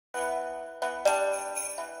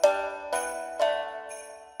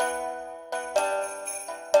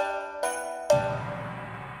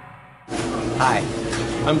Hi,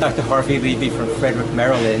 I'm Dr. Harvey Levy from Frederick,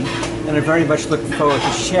 Maryland, and I very much look forward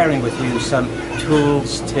to sharing with you some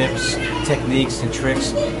tools, tips, techniques, and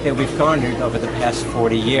tricks that we've garnered over the past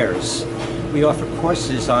 40 years. We offer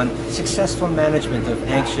courses on successful management of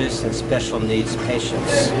anxious and special needs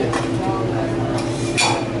patients.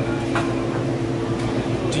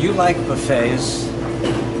 Do you like buffets?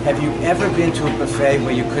 Have you ever been to a buffet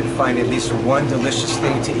where you couldn't find at least one delicious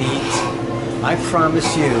thing to eat? I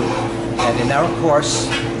promise you that in our course,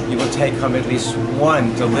 you will take home at least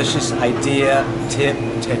one delicious idea, tip,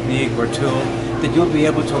 technique, or tool that you'll be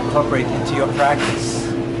able to incorporate into your practice.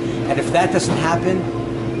 And if that doesn't happen,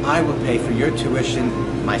 I will pay for your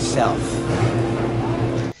tuition myself.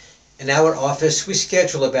 In our office, we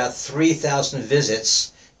schedule about 3,000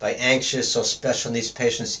 visits by anxious or special needs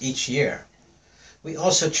patients each year. We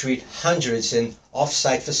also treat hundreds in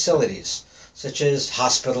off-site facilities, such as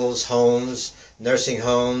hospitals, homes, nursing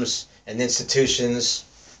homes, and institutions,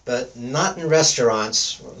 but not in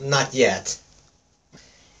restaurants, not yet.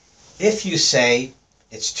 If you say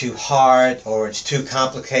it's too hard or it's too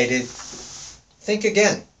complicated, think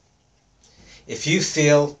again. If you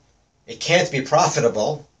feel it can't be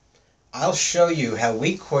profitable, I'll show you how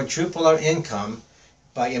we quadruple our income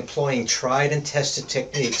by employing tried and tested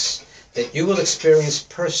techniques that you will experience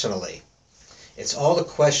personally. It's all a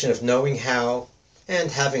question of knowing how and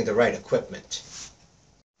having the right equipment.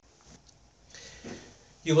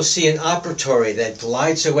 You will see an operatory that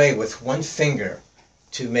glides away with one finger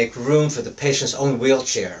to make room for the patient's own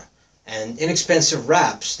wheelchair, and inexpensive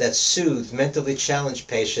wraps that soothe mentally challenged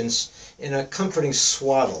patients in a comforting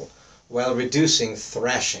swaddle while reducing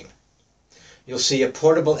thrashing. You'll see a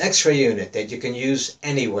portable X-ray unit that you can use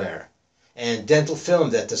anywhere, and dental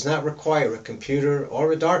film that does not require a computer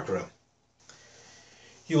or a darkroom.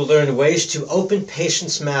 You will learn ways to open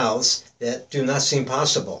patients' mouths that do not seem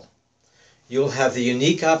possible. You'll have the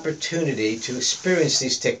unique opportunity to experience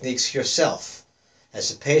these techniques yourself,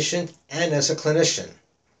 as a patient and as a clinician.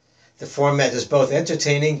 The format is both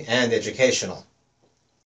entertaining and educational.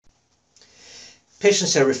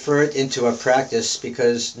 Patients are referred into our practice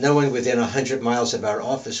because no one within 100 miles of our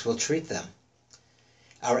office will treat them.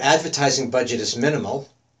 Our advertising budget is minimal,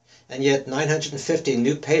 and yet 950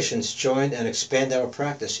 new patients join and expand our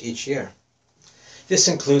practice each year. This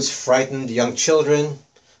includes frightened young children,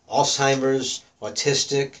 Alzheimer's,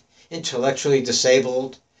 autistic, intellectually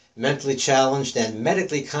disabled, mentally challenged, and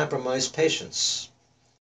medically compromised patients.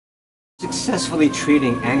 Successfully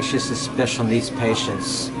treating anxious and special needs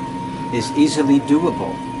patients is easily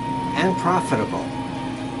doable and profitable.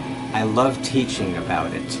 I love teaching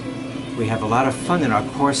about it. We have a lot of fun in our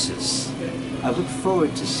courses. I look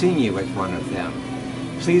forward to seeing you at one of them.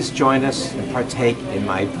 Please join us and partake in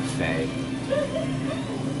my buffet.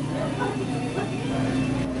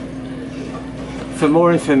 For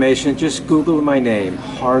more information, just Google my name,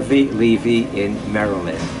 Harvey Levy in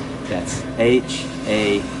Maryland. That's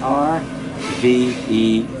Harvey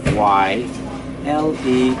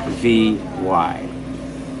Levy.